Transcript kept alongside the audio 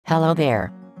Hello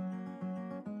there.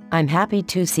 I'm happy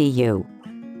to see you.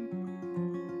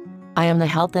 I am the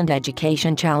Health and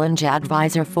Education Challenge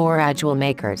Advisor for Agile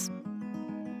Makers.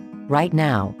 Right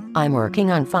now, I'm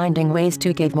working on finding ways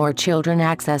to give more children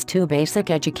access to basic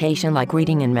education like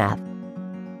reading and math.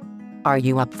 Are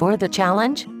you up for the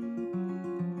challenge?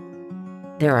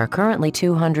 There are currently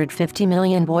 250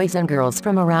 million boys and girls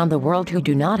from around the world who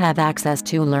do not have access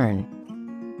to learn.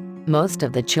 Most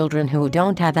of the children who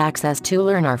don't have access to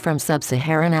learn are from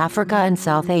sub-Saharan Africa and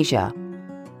South Asia.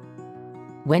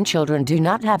 When children do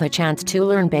not have a chance to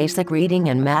learn basic reading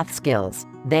and math skills,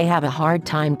 they have a hard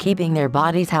time keeping their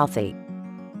bodies healthy.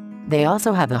 They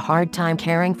also have a hard time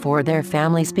caring for their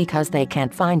families because they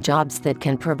can't find jobs that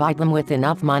can provide them with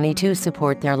enough money to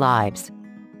support their lives.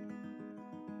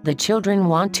 The children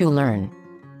want to learn.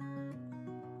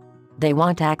 They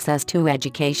want access to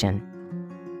education.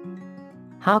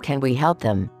 How can we help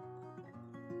them?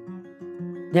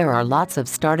 There are lots of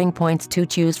starting points to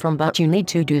choose from, but you need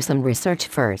to do some research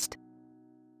first.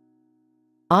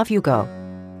 Off you go.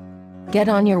 Get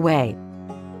on your way.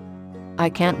 I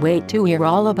can't wait to hear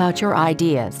all about your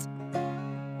ideas.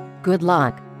 Good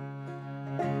luck.